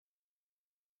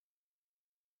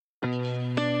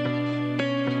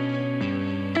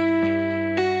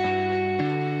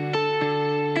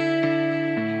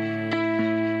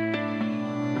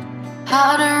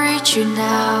how to reach you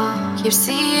now. Keep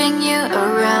seeing you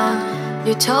around.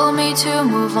 You told me to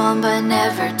move on, but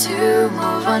never to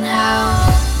move on how.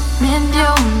 面對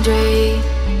對，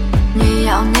你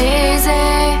要你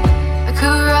在，酷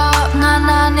熱那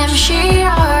那念是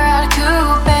而酷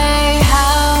悲。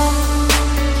How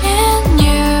can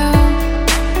you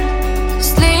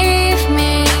just leave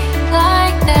me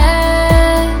like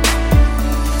that?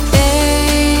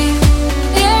 Babe,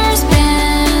 there's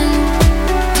been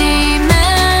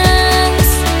demons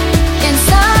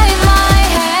inside my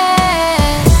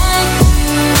head.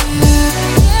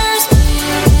 There's been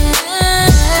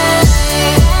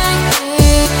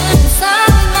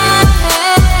inside my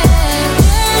head.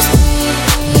 There's been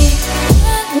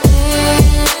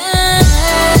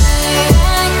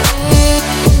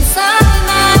inside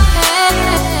my head.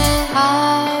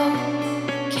 How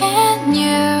can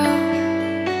you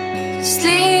just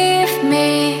leave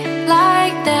me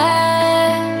like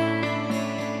that?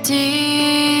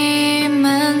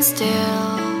 Demons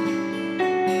still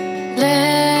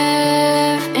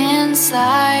live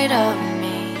inside of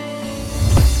me,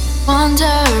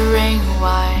 wondering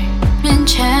why 面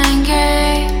前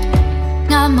给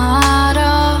那么多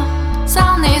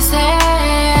想你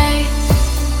say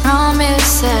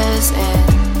promises